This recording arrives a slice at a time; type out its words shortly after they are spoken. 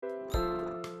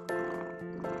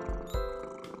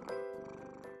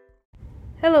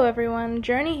Hello everyone,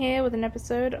 Journey here with an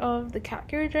episode of the Cat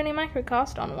Guru Journey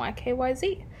Microcast on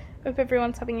YKYZ. Hope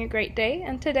everyone's having a great day,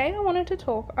 and today I wanted to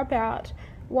talk about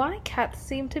why cats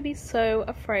seem to be so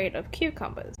afraid of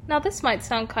cucumbers. Now this might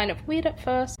sound kind of weird at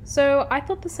first, so I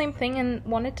thought the same thing and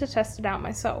wanted to test it out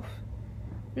myself.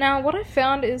 Now what I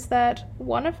found is that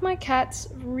one of my cats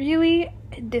really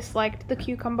disliked the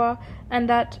cucumber and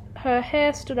that her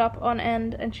hair stood up on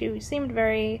end and she seemed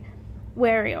very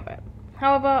wary of it.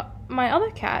 However, my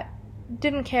other cat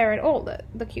didn't care at all that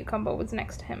the cucumber was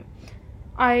next to him.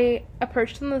 I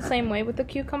approached them the same way with the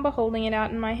cucumber, holding it out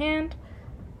in my hand,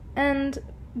 and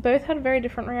both had very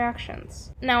different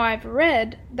reactions. Now I've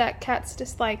read that cats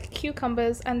dislike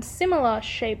cucumbers and similar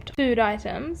shaped food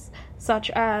items, such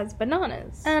as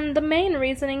bananas, and the main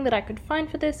reasoning that I could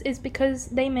find for this is because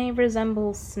they may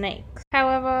resemble snakes.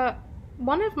 However,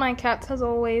 one of my cats has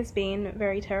always been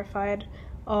very terrified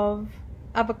of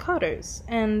avocados,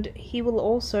 and he will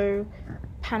also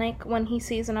panic when he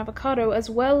sees an avocado as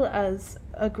well as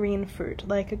a green fruit,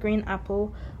 like a green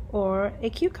apple or a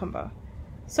cucumber.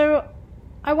 So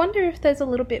I wonder if there's a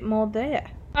little bit more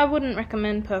there. I wouldn't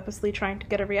recommend purposely trying to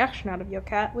get a reaction out of your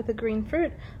cat with a green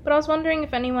fruit, but I was wondering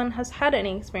if anyone has had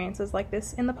any experiences like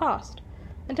this in the past.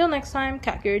 Until next time,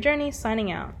 Cat Guru Journey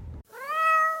signing out.